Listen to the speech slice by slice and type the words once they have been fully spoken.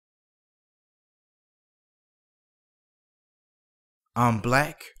I'm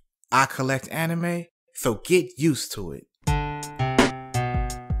black, I collect anime, so get used to it.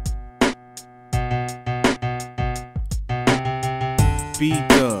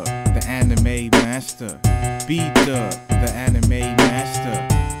 B-Dub, the anime master. B-Dub, the anime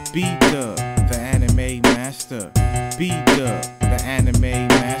master. B-Dub, the anime master. B-Dub, the anime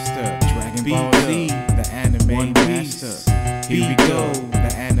master. Dragon Ball Z, the anime master. Here we go,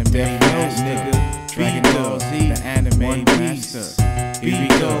 the anime master. Dragon Ball Z, the anime master. Here we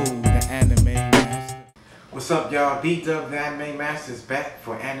go, the anime master. What's up, y'all? B-Dub, the anime master, is back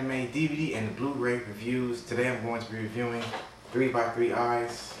for anime DVD and Blu-ray reviews. Today I'm going to be reviewing 3x3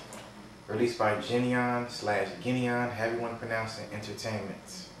 Eyes, released by Genion/Genion, however you want to pronounce it,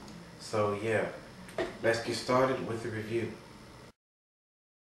 Entertainment. So yeah, let's get started with the review.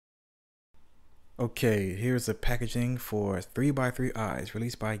 Okay, here's the packaging for 3x3 Eyes,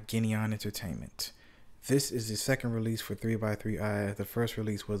 released by Genion Entertainment. This is the second release for 3x3 Eyes. The first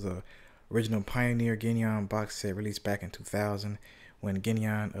release was a original Pioneer Genion box set released back in 2000 when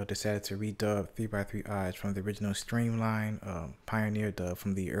Genion decided to redub 3x3 Eyes from the original Streamline Pioneer dub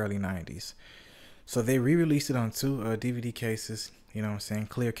from the early 90s. So they re-released it on two DVD cases, you know what I'm saying,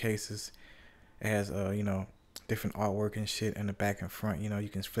 clear cases. It has, you know, different artwork and shit in the back and front. You know, you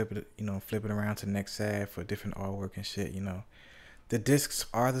can flip it around to the next side for different artwork and shit, you know. The discs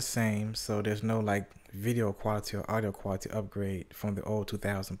are the same, so there's no like video quality or audio quality upgrade from the old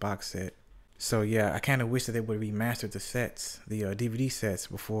 2000 box set. So yeah, I kind of wish that they would remaster the sets, the DVD sets,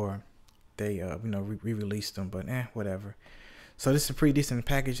 before they you know, re-released them, but whatever. So this is pretty decent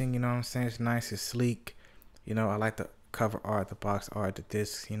packaging, you know what I'm saying? It's nice, it's sleek. You know, I like the cover art, the box art, the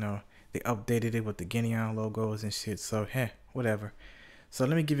discs, you know. They updated it with the Genion logos and shit, so whatever. So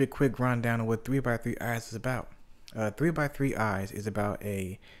let me give you a quick rundown of what 3x3 Eyes is about. 3x3 Eyes is about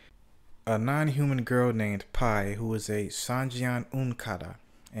a non-human girl named Pai who is a Sanjian Unkara.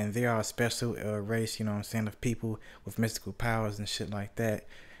 And they are a special race, you know what I'm saying, of people with mystical powers and shit like that.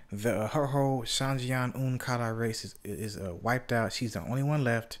 Her whole Sanjian Unkara race is wiped out. She's the only one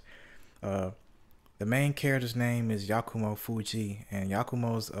left. The main character's name is Yakumo Fuji, and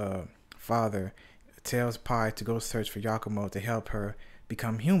Yakumo's father tells Pai to go search for Yakumo to help her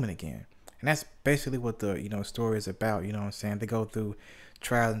become human again. And that's basically what the, you know, story is about, you know what I'm saying. They go through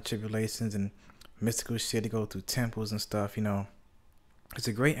trials and tribulations and mystical shit. They go through temples and stuff, you know. It's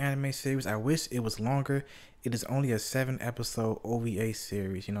a great anime series. I wish it was longer. It is only a 7-episode OVA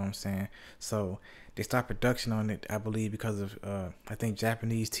series, you know what I'm saying? So they stopped production on it, I believe, because of, I think,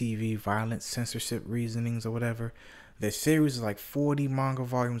 Japanese TV violence censorship reasonings or whatever. The series is like 40 manga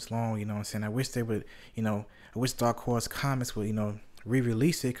volumes long, you know what I'm saying? I wish they would, you know, I wish Dark Horse Comics would, you know,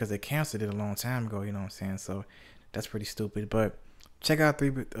 re-release it, because they canceled it a long time ago, you know what I'm saying? So that's pretty stupid, but check out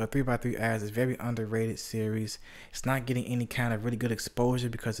 3x3 Eyes. It's a very underrated series. It's not getting any kind of really good exposure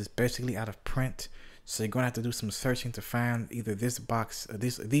because it's basically out of print. So you're going to have to do some searching to find either this box,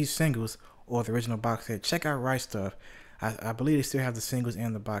 these singles, or the original box set. Check out Right Stuff. I believe they still have the singles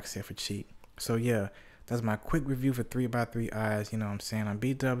and the box set for cheap. So yeah, that's my quick review for 3x3 Eyes. You know what I'm saying? I'm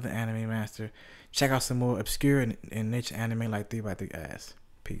B-Dub, the anime master. Check out some more obscure and niche anime like 3x3 Eyes.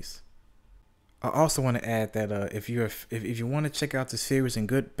 Peace. I also want to add that if you want to check out the series in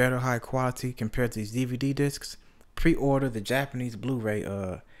good, better, high quality compared to these DVD discs, pre-order the Japanese Blu-ray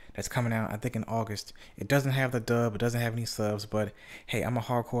that's coming out, I think, in August. It doesn't have the dub, it doesn't have any subs, but hey, I'm a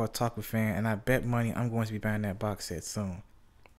hardcore otaku fan, and I bet money I'm going to be buying that box set soon.